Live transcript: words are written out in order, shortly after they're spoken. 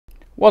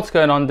What's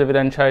going on,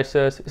 dividend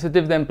chasers? It's a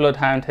dividend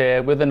bloodhound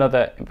here with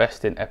another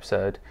investing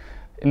episode.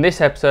 In this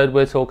episode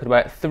we're talking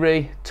about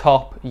 3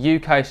 top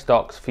UK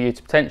stocks for you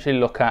to potentially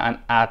look at and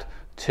add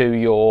to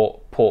your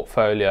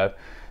portfolio.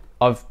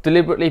 I've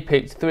deliberately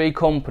picked 3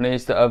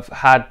 companies that have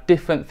had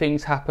different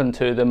things happen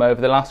to them over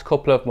the last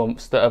couple of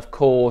months that have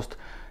caused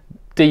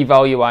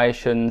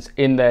devaluations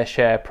in their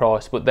share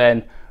price, but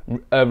then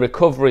a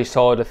recovery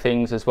side of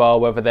things as well,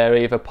 whether they're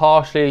either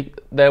partially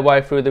their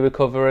way through the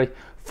recovery,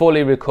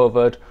 fully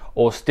recovered,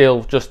 or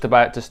still just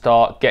about to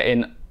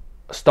starting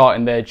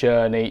their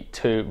journey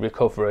to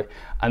recovery.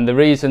 And the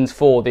reasons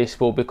for this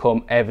will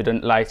become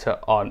evident later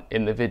on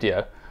in the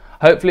video.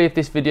 Hopefully, if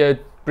this video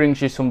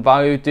brings you some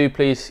value, do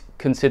please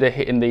consider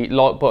hitting the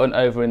like button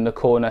over in the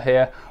corner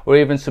here, or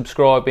even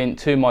subscribing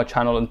to my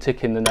channel and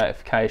ticking the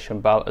notification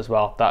bell as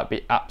well. That'd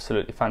be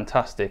absolutely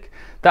fantastic.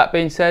 That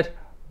being said,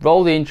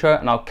 roll the intro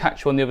and I'll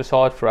catch you on the other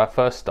side for our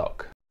first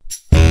stock.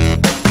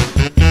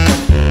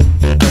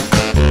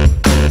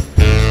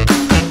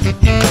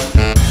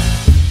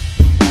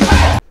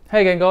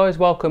 Hey again guys,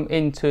 welcome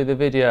into the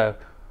video.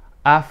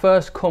 Our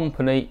first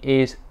company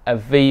is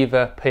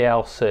Aviva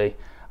PLC,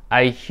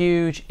 a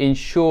huge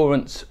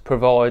insurance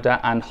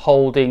provider and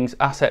holdings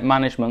asset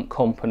management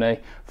company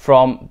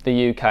from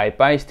the UK,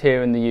 based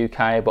here in the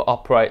UK but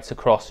operates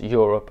across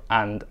Europe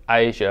and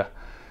Asia.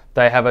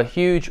 They have a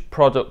huge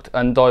product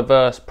and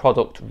diverse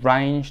product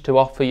range to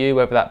offer you,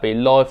 whether that be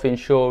life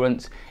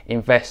insurance,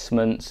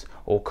 investments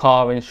or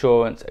car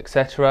insurance,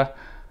 etc.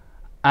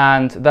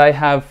 And they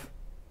have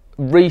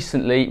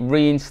recently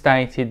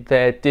reinstated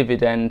their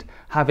dividend,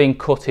 having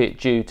cut it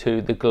due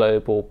to the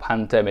global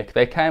pandemic.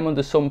 They came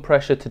under some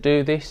pressure to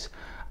do this,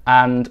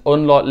 and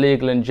unlike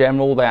Legal &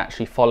 General, they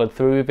actually followed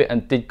through with it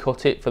and did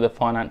cut it for the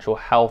financial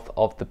health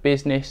of the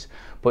business.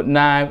 But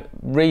now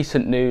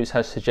recent news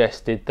has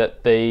suggested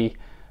that the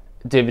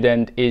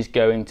dividend is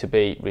going to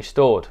be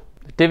restored.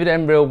 The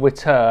dividend will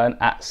return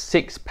at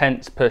 6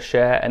 pence per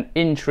share, an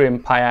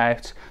interim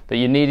payout that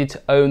you needed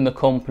to own the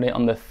company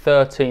on the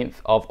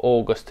 13th of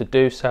August to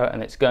do so,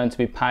 and it's going to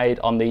be paid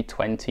on the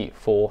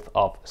 24th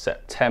of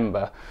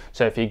September.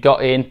 So if you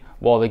got in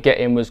while the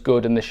get-in was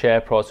good and the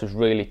share price was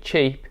really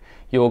cheap,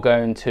 you're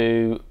going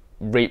to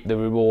reap the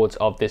rewards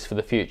of this for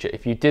the future.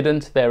 If you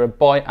didn't, they're a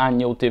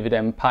biannual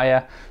dividend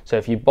payer, so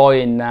if you buy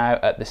in now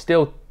at the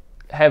still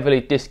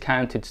heavily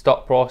discounted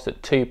stock price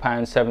at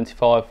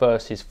 £2.75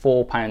 versus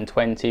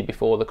 £4.20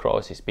 before the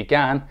crisis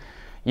began,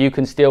 you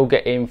can still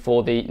get in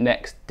for the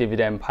next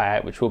dividend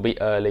payout, which will be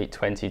early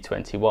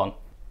 2021.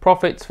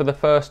 Profits for the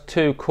first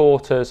 2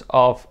 quarters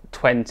of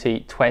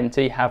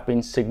 2020 have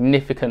been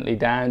significantly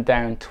down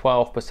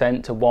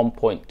 12% to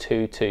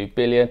 1.22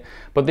 billion,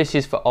 but this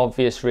is for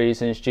obvious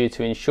reasons due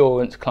to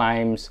insurance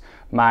claims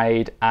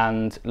made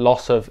and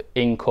loss of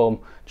income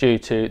due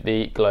to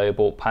the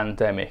global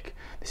pandemic.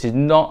 This is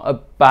not a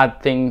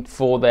bad thing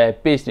for their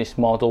business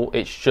model,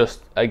 it's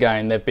just,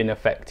 again, they've been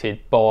affected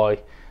by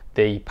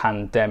the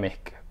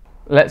pandemic.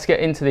 Let's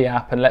get into the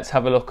app and let's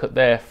have a look at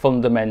their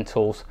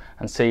fundamentals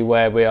and see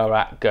where we are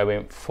at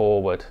going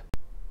forward.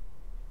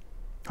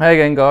 Hey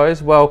again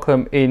guys,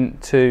 welcome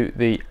into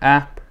the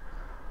app.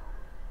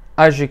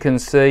 As you can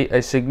see,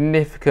 a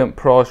significant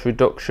price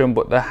reduction,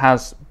 but there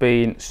has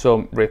been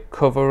some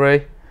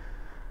recovery.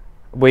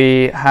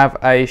 We have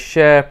a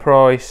share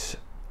price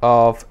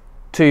of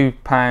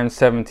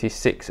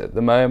 £2.76 at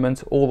the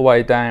moment, all the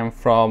way down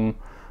from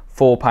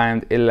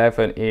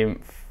 £4.11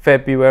 in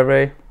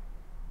February.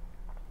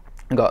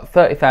 We've got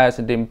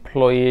 30,000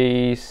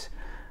 employees.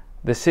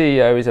 The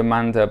CEO is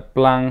Amanda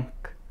Blank.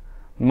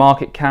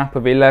 Market cap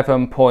of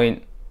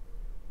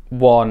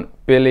 11.1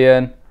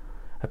 billion.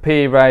 A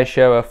PE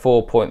ratio of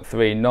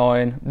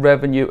 4.39.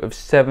 Revenue of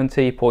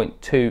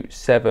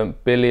 70.27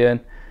 billion.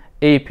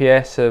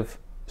 EPS of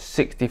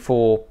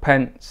 64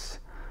 pence.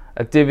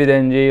 A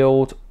dividend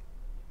yield,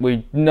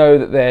 we know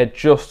that they're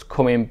just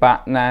coming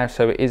back now,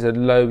 so it is a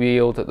low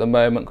yield at the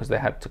moment because they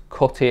had to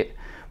cut it,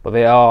 but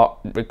they are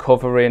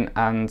recovering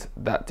and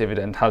that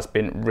dividend has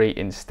been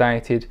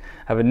reinstated.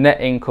 Have a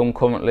net income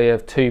currently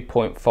of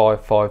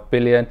 2.55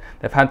 billion.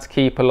 They've had to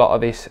keep a lot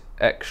of this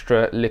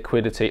extra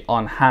liquidity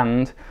on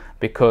hand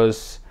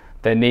because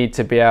they need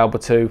to be able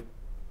to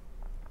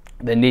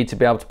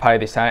pay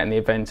this out in the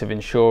event of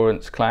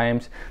insurance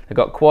claims. They've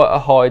got quite a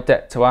high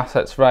debt to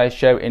assets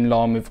ratio in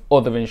line with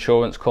other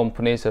insurance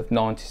companies of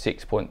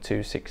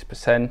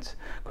 96.26%,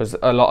 because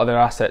a lot of their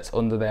assets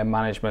under their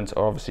management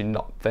are obviously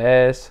not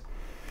theirs.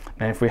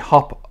 Now if we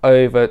hop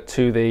over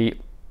to the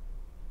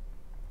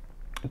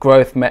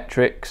growth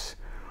metrics,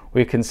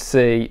 we can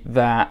see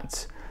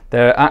that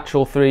their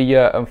actual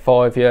 3-year and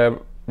 5-year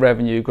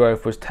revenue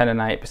growth was 10 and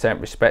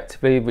 8%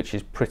 respectively, which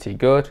is pretty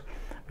good.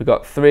 We've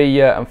got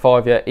 3-year and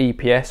 5-year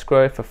EPS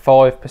growth of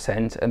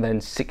 5% and then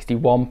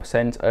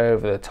 61%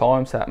 over the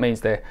time. So that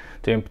means they're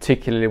doing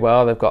particularly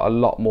well. They've got a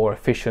lot more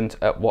efficient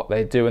at what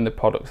they do and the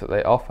products that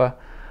they offer.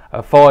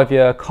 A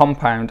 5-year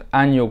compound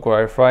annual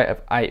growth rate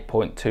of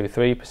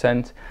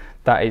 8.23%.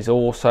 That is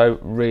also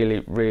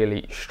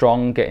really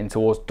strong, getting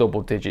towards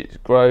double digits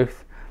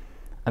growth.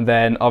 And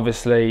then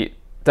obviously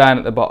down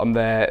at the bottom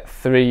there,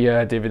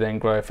 3-year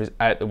dividend growth is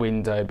out the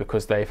window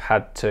because they've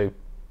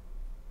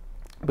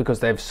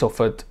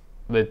suffered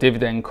the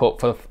dividend cut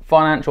for the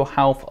financial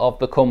health of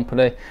the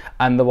company,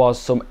 and there was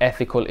some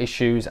ethical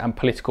issues and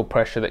political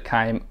pressure that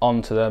came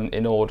onto them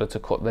in order to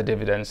cut the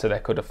dividends so they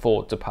could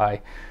afford to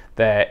pay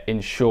their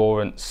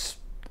insurance,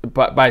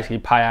 but basically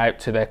pay out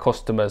to their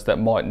customers that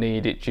might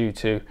need it due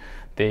to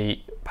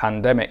the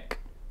pandemic.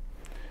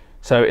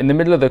 So in the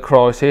middle of the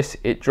crisis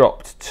it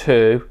dropped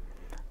to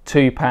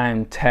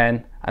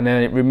 £2.10, and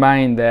then it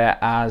remained there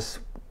as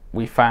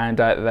we found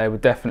out that they were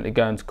definitely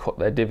going to cut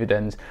their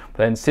dividends. But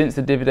then since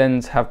the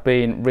dividends have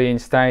been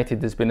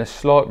reinstated, there's been a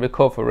slight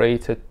recovery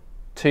to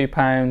 £2,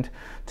 £2.90,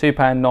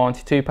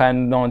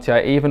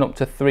 £2.98, even up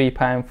to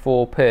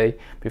 £3.4p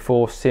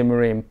before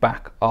simmering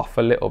back off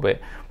a little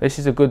bit. This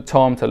is a good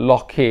time to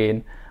lock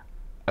in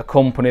a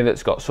company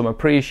that's got some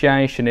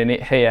appreciation in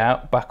it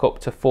here, back up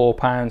to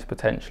 £4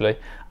 potentially,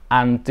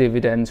 and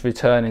dividends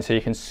returning, so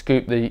you can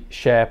scoop the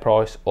share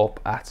price up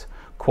at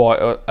quite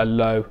a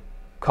low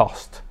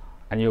cost,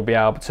 and you'll be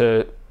able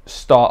to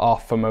start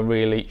off from a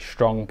really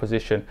strong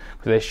position,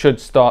 because they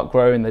should start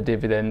growing the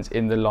dividends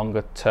in the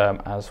longer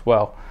term as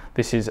well.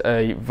 This is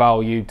a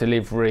value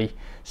delivery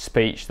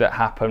speech that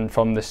happened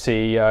from the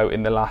CEO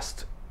in the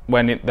last,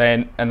 when it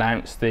then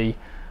announced the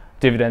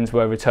dividends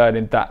were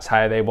returning. That's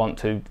how they want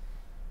to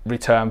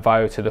return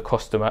value to the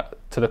customer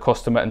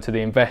and to the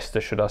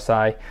investor, should I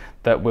say,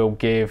 that will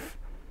give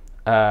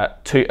a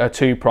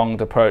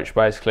two-pronged approach,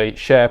 basically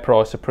share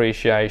price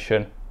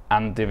appreciation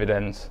and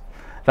dividends.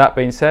 That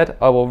being said,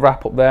 I will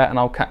wrap up there and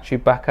I'll catch you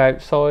back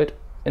outside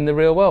in the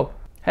real world.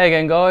 Hey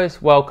again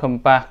guys, welcome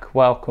back.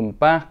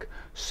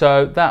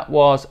 So that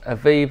was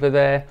Aviva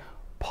there,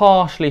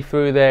 partially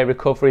through their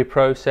recovery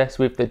process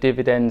with the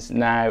dividends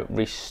now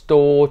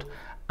restored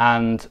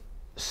and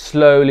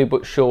slowly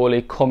but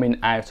surely coming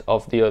out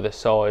of the other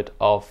side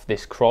of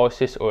this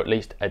crisis, or at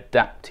least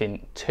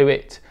adapting to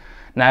it.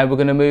 Now we're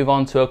going to move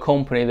on to a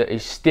company that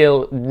is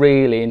still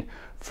reeling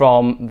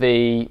from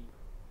the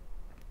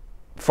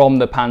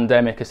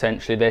pandemic.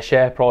 Essentially their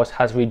share price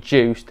has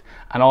reduced,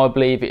 and I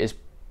believe it is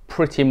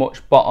pretty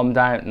much bottomed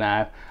out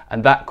now,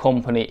 and that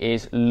company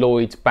is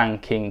Lloyds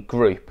Banking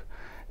Group.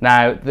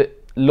 Now the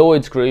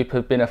Lloyds Group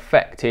have been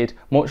affected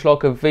much like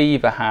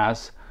Aviva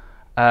has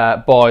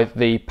by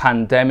the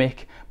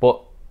pandemic,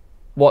 but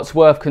what's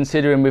worth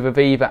considering with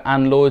Aviva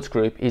and Lloyds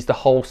Group is the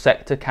whole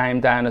sector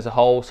came down as a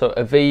whole. So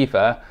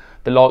Aviva,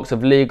 the likes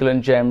of Legal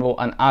 & General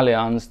and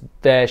Allianz,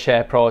 their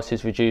share price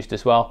is reduced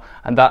as well,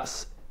 and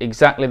that's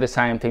exactly the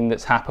same thing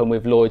that's happened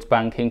with Lloyds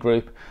Banking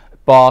Group.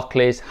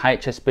 Barclays,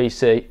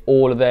 HSBC,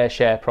 all of their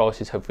share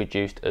prices have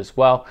reduced as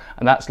well,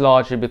 and that's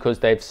largely because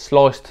they've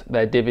sliced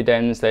their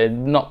dividends. They're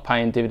not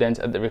paying dividends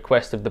at the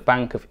request of the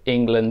Bank of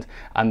England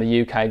and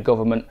the UK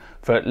government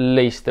for at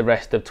least the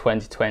rest of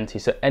 2020.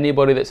 So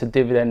anybody that's a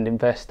dividend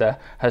investor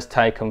has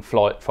taken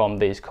flight from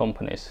these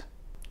companies.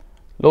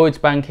 Lloyds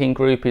Banking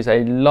Group is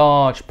a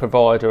large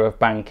provider of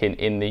banking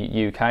in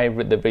the UK,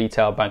 the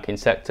retail banking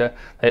sector.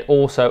 They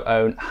also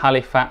own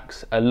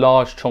Halifax, a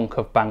large chunk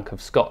of Bank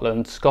of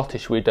Scotland,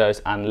 Scottish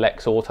Widows and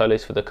Lex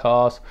Autolease for the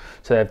cars.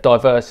 So they've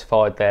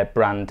diversified their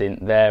branding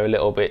there a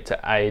little bit to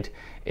aid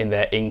in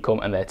their income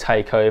and their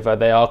takeover.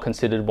 They are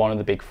considered one of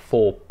the big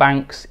 4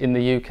 banks in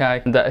the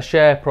UK, and at a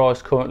share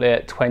price currently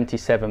at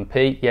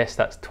 27p. Yes,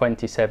 that's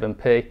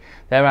 27p.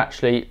 They're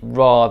actually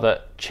rather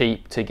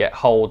cheap to get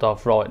hold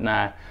of right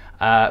now.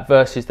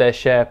 Versus their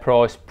share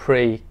price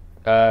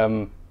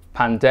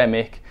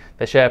pre-pandemic,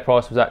 their share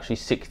price was actually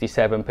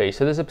 67p.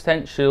 So there's a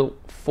potential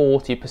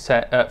 40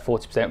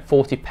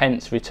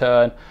 pence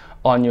return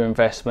on your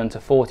investment, a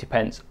 40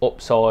 pence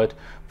upside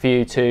for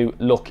you to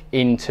look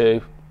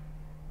into.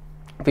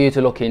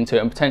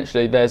 And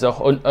potentially there's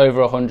over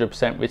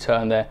 100%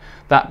 return there.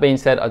 That being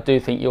said, I do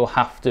think you'll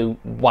have to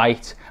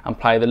wait and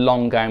play the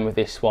long game with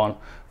this one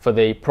for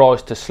the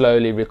price to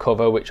slowly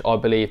recover, which I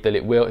believe that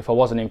it will. If I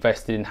wasn't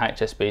invested in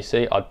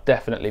HSBC, I'd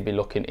definitely be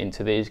looking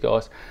into these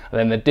guys. And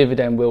then the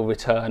dividend will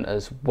return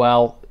as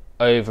well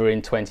over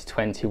in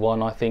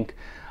 2021, I think.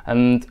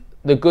 And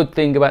the good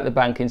thing about the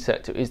banking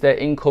sector is their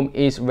income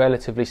is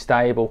relatively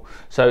stable.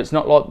 So it's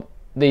not like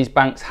these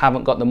banks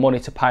haven't got the money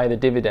to pay the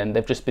dividend.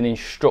 They've just been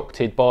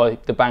instructed by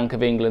the Bank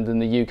of England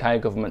and the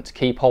UK government to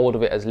keep hold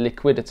of it as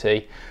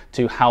liquidity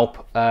to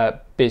help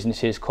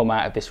businesses come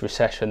out of this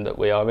recession that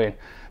we are in.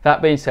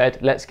 That being said,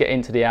 let's get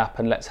into the app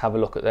and let's have a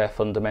look at their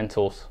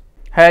fundamentals.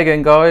 Hey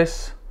again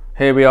guys,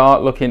 here we are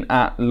looking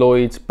at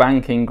Lloyds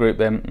Banking Group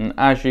then, and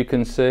as you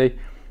can see,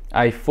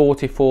 a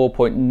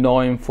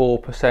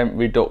 44.94%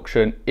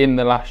 reduction in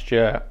the last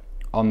year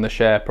on the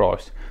share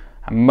price,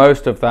 and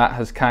most of that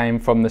has came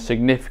from the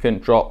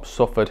significant drop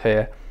suffered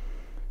here.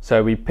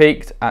 So we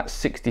peaked at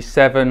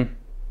 67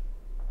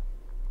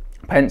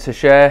 pence a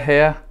share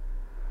here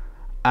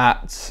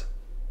on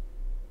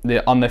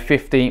the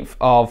 15th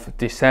of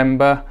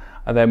December,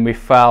 and then we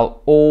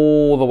fell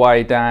all the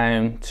way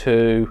down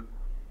to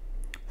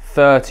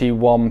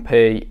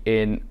 31p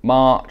in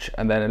March,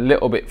 and then a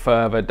little bit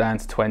further down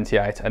to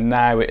 28, and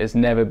now it has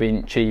never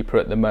been cheaper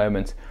at the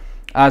moment.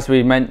 As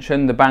we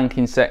mentioned, the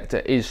banking sector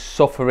is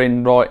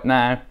suffering right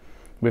now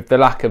with the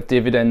lack of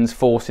dividends,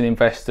 forcing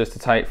investors to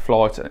take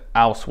flight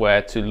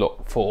elsewhere to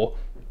look for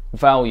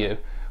value,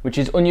 which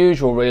is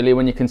unusual really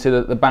when you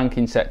consider that the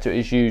banking sector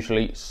is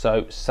usually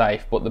so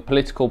safe. But the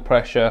political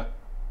pressure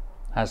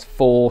has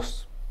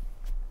forced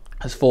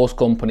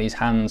companies'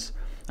 hands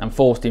and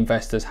forced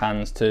investors'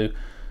 hands to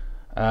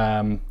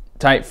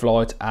take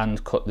flight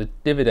and cut the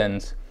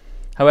dividends.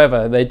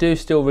 However, they do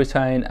still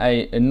retain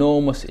an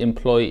enormous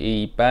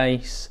employee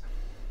base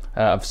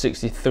of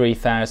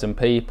 63,000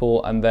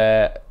 people, and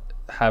their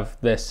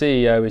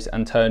CEO is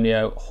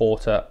Antonio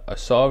Horta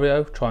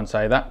Osorio. Try and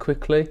say that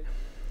quickly.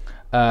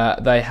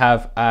 They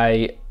have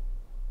a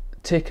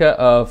ticker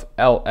of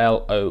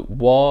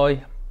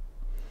LLOY,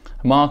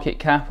 a market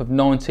cap of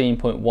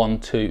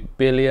 19.12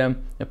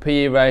 billion, a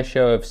PE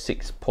ratio of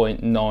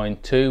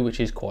 6.92, which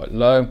is quite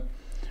low,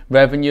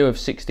 revenue of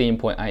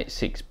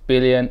 16.86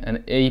 billion,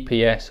 and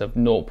EPS of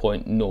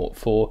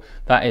 0.04.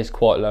 That is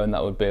quite low, and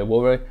that would be a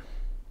worry.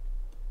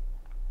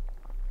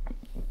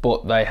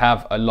 But they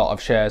have a lot of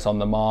shares on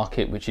the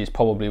market, which is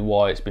probably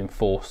why it's been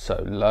forced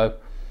so low.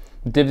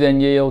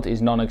 Dividend yield is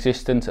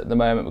non-existent at the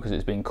moment because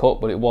it's been cut,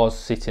 but it was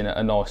sitting at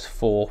a nice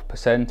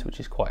 4%, which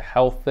is quite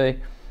healthy.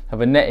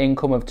 Have a net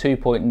income of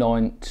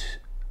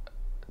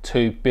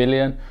 2.92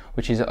 billion,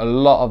 which is a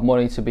lot of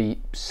money to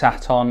be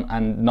sat on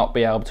and not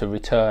be able to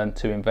return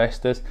to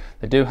investors.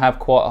 They do have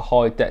quite a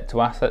high debt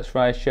to assets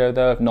ratio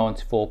though of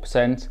 94%,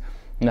 and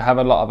they have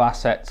a lot of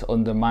assets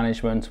under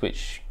management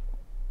which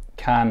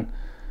can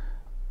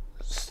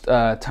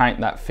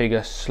tank that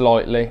figure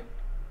slightly,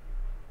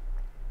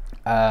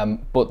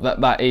 but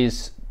that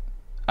is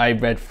a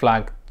red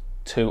flag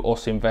to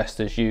us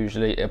investors.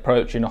 Usually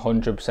approaching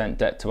 100%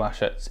 debt to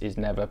assets is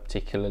never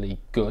particularly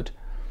good.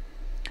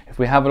 If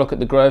we have a look at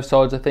the growth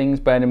sides of things,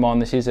 bearing in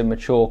mind this is a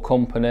mature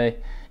company,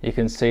 you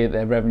can see that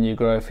their revenue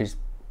growth is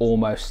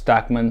almost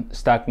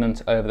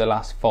stagnant over the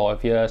last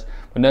 5 years,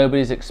 but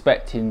nobody's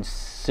expecting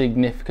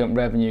significant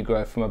revenue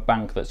growth from a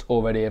bank that's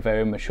already a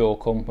very mature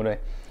company.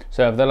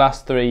 So over the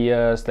last 3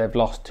 years they've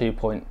lost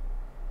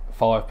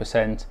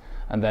 2.5%,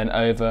 and then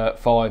over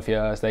 5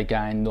 years they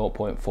gained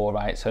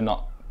 0.48, so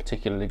not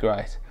particularly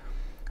great.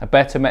 A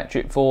better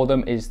metric for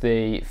them is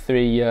the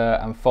 3-year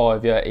and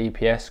 5-year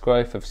EPS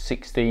growth of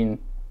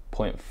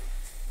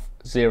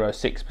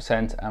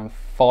 16.06% and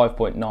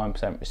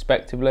 5.9%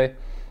 respectively,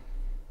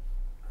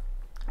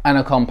 and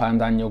a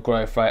compound annual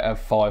growth rate of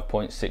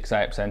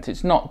 5.68%.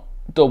 It's not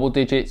double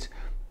digits,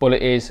 but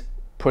it is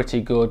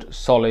pretty good,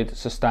 solid,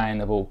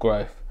 sustainable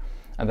growth.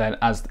 And then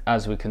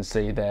as we can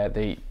see there,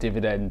 the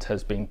dividend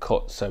has been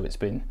cut, so it's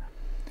been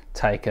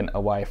taken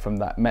away from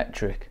that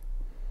metric.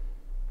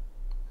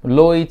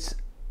 Lloyds,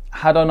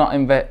 had I not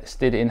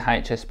invested in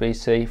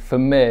HSBC, for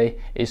me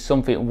is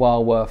something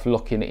well worth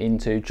looking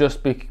into, just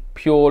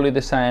purely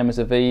the same as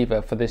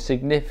Aviva, for the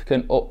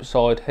significant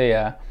upside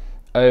here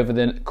over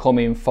the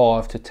coming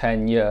 5 to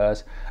 10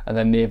 years, and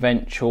then the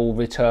eventual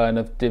return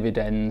of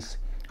dividends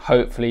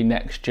hopefully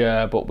next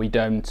year, but we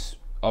don't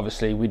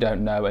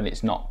know, and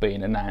it's not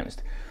been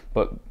announced.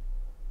 But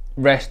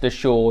rest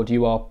assured,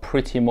 you are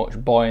pretty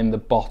much buying the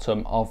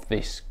bottom of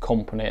this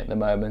company at the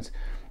moment.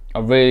 I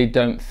really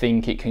don't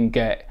think it can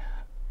get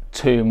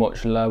too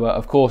much lower.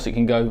 Of course it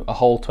can go a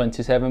whole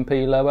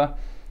 27p lower,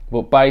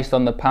 but based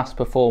on the past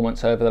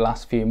performance over the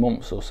last few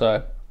months or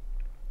so,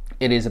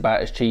 it is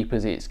about as cheap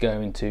as it's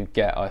going to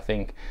get, I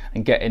think,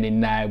 and getting in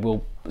now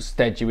will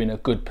stead you in a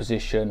good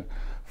position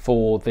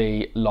for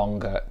the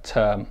longer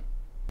term.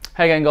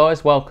 Hey again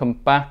guys, welcome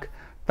back.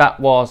 That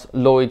was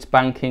Lloyds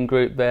Banking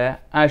Group there.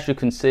 As you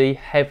can see,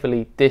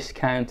 heavily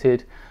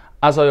discounted.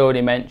 As I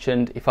already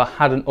mentioned, if I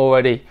hadn't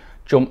already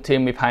jumped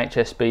in with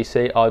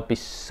HSBC, I'd be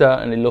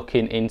certainly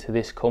looking into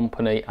this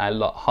company a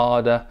lot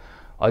harder.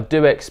 I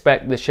do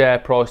expect the share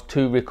price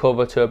to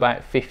recover to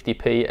about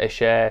 50p a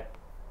share,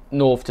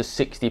 north to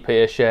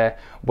 60p a share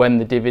when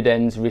the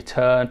dividends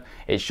return.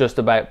 It's just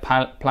about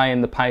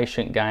playing the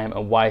patient game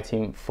and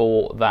waiting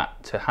for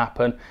that to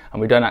happen, and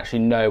we don't actually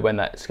know when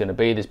that's going to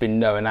be. There's been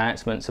no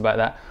announcements about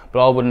that,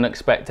 but I wouldn't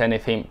expect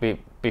anything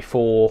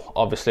before.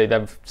 Obviously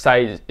they've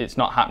said it's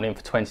not happening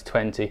for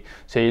 2020,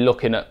 so you're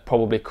looking at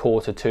probably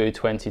Q2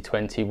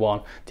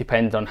 2021,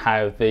 depending on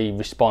how the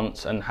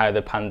response and how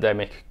the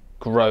pandemic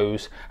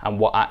grows and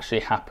what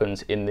actually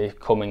happens in the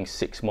coming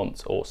 6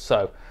 months or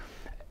so.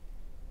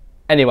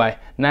 Anyway,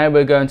 now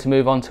we're going to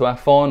move on to our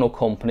final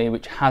company,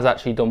 which has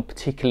actually done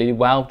particularly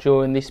well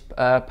during this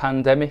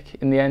pandemic.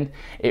 In the end,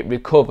 it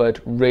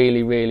recovered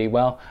really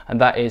well, and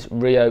that is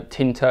Rio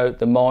Tinto,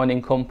 the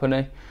mining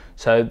company.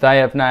 So they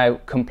have now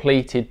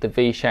completed the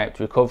V-shaped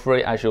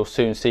recovery, as you'll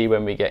soon see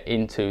when we get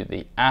into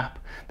the app.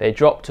 They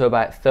dropped to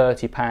about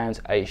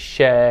 £30 a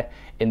share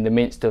in the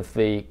midst of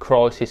the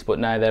crisis, but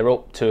now they're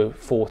up to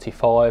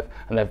 45,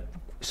 and they've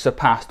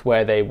surpassed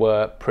where they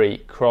were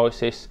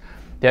pre-crisis.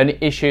 The only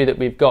issue that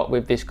we've got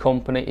with this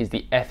company is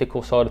the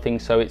ethical side of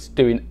things, so it's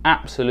doing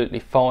absolutely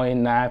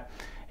fine now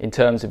in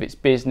terms of its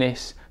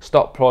business.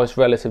 Stock price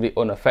relatively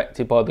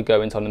unaffected by the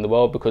goings on in the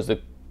world because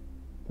the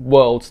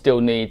world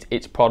still needs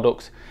its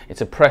products.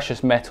 It's a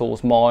precious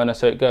metals miner,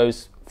 so it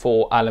goes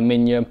for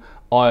aluminium,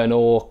 iron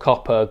ore,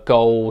 copper,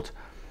 gold,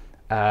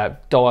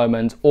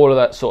 diamonds, all of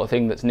that sort of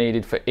thing that's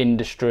needed for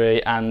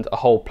industry and a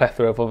whole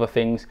plethora of other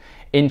things.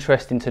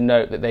 Interesting to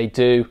note that they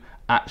do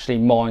actually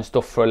mine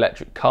stuff for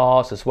electric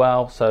cars as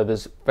well, so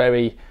there's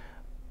very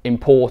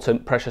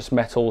important precious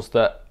metals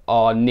that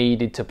are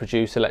needed to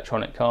produce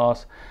electronic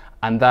cars,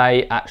 and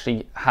they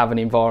actually have an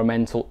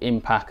environmental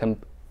impact,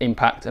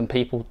 and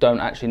people don't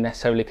actually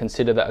necessarily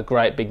consider that a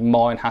great big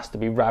mine has to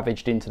be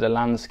ravaged into the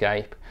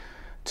landscape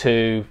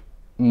to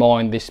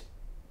mine this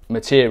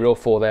material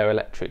for their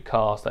electric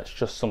cars. That's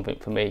just something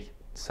for me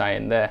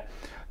saying there.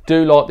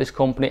 Do like this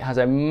company. It has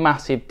a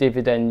massive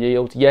dividend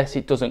yield. Yes,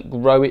 it doesn't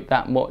grow it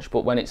that much,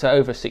 but when it's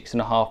over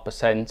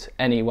 6.5%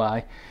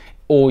 anyway,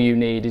 all you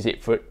need is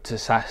it for it to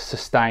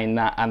sustain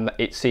that, and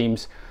it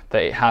seems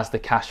that it has the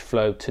cash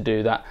flow to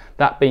do that.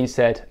 That being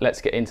said,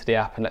 let's get into the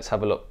app and let's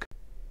have a look.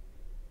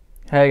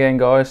 Hey again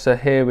guys, so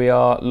here we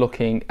are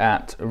looking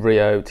at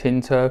Rio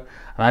Tinto,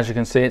 and as you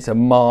can see it's a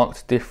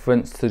marked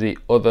difference to the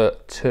other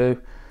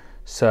two.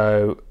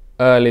 So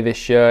early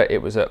this year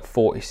it was at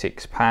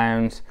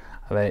 £46,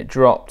 and then it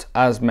dropped,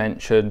 as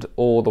mentioned,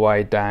 all the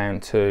way down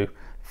to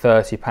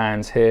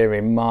 £30 here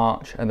in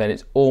March, and then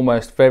it's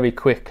almost very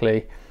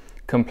quickly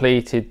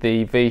completed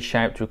the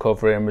V-shaped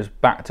recovery and was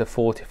back to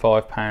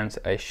 £45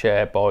 a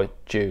share by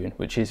June,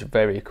 which is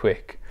very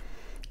quick,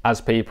 as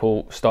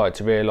people started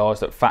to realise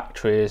that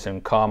factories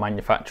and car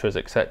manufacturers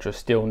etc.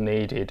 still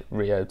needed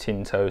Rio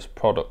Tinto's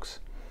products.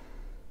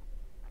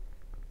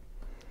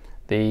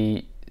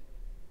 The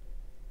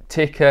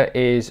ticker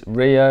is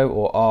Rio,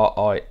 or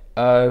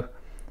RIO.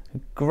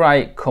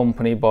 Great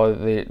company by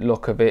the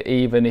look of it,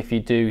 even if you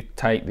do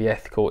take the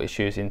ethical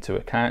issues into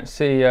account.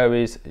 CEO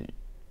is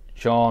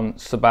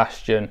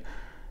Jean-Sébastien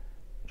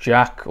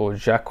Jacques, or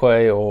Jacques,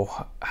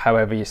 or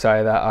however you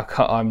say that.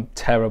 I'm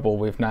terrible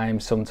with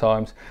names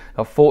sometimes.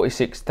 Got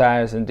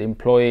 46,000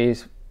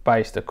 employees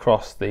based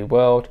across the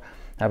world.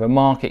 Have a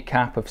market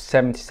cap of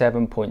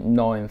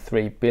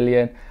 77.93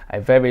 billion, a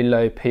very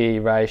low PE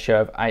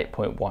ratio of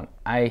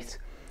 8.18,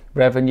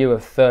 revenue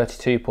of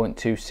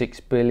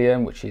 32.26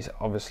 billion, which is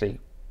obviously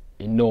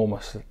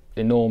enormous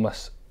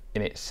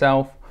in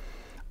itself.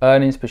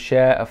 Earnings per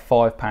share of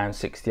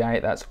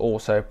 £5.68, that's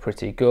also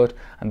pretty good.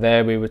 And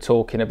there we were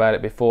talking about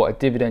it before, a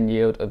dividend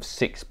yield of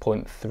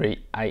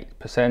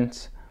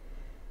 6.38%.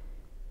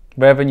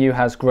 Revenue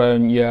has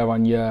grown year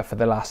on year for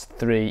the last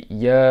 3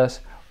 years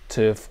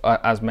to,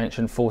 as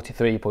mentioned,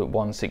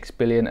 43.16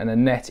 billion, and a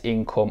net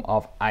income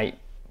of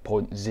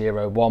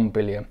 8.01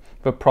 billion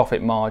for a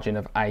profit margin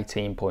of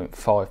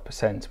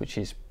 18.5%, which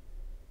is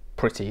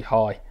pretty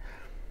high.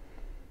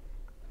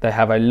 They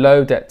have a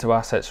low debt to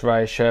assets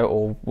ratio,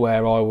 or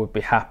where I would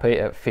be happy,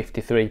 at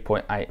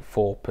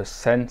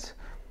 53.84%,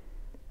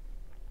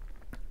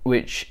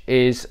 which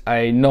is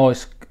a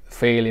nice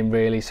feeling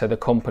really, so the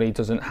company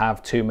doesn't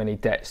have too many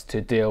debts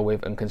to deal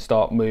with and can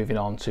start moving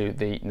on to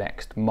the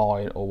next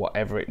mine or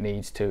whatever it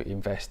needs to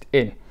invest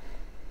in.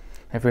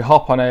 If we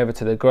hop on over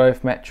to the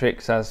growth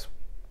metrics, as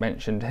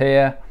mentioned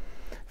here,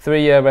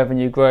 3-year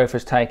revenue growth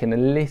has taken a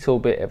little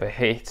bit of a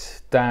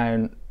hit,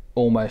 down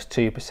almost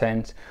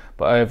 2%,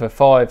 but over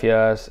 5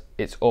 years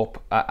it's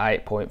up at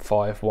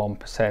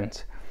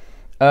 8.51%.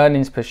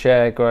 Earnings per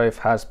share growth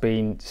has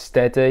been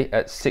steady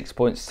at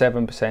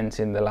 6.7%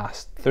 in the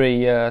last 3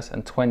 years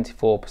and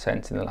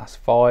 24% in the last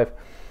 5,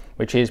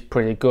 which is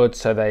pretty good,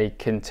 so they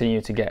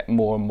continue to get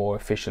more and more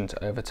efficient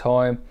over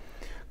time.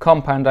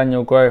 Compound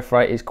annual growth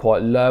rate is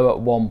quite low at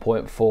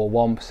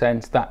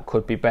 1.41%. That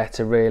could be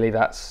better really.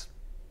 That's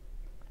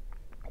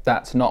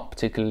not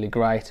particularly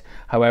great.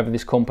 However,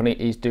 this company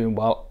is doing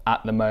well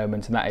at the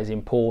moment, and that is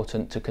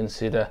important to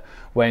consider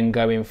when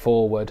going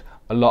forward.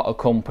 A lot of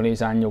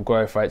companies' annual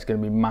growth rate is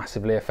going to be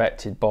massively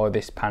affected by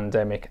this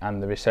pandemic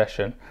and the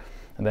recession.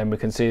 And then we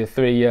can see a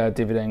 3-year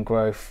dividend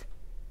growth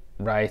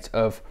rate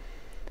of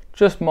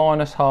just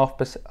minus half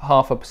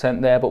a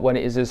percent there, but when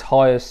it is as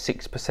high as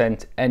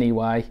 6%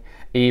 anyway,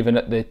 even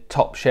at the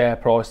top share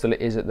price that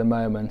it is at the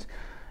moment,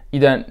 you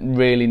don't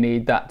really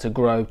need that to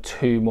grow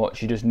too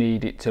much. You just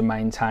need it to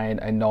maintain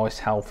a nice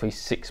healthy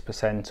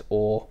 6%,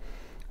 or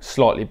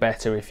slightly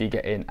better if you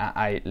get in at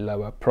a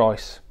lower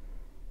price.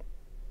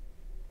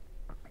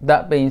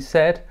 That being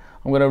said,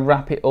 I'm going to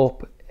wrap it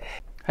up.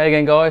 Hey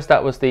again guys,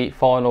 that was the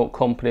final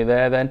company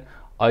there then.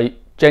 I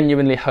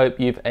genuinely hope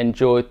you've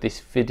enjoyed this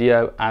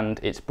video and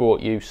it's brought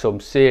you some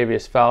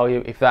serious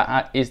value. If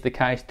that is the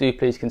case, do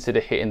please consider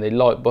hitting the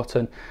like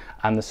button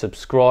and the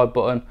subscribe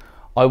button.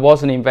 I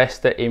was an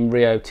investor in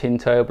Rio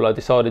Tinto, but I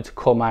decided to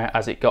come out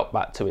as it got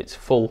back to its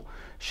full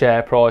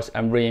share price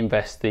and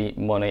reinvest the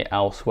money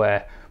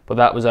elsewhere. But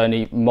that was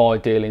only my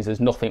dealings.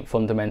 There's nothing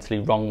fundamentally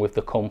wrong with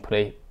the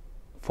company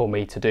for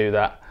me to do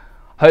that.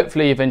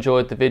 Hopefully you've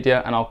enjoyed the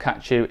video, and I'll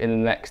catch you in the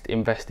next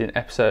investing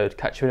episode.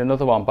 Catch you in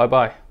another one. Bye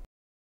bye.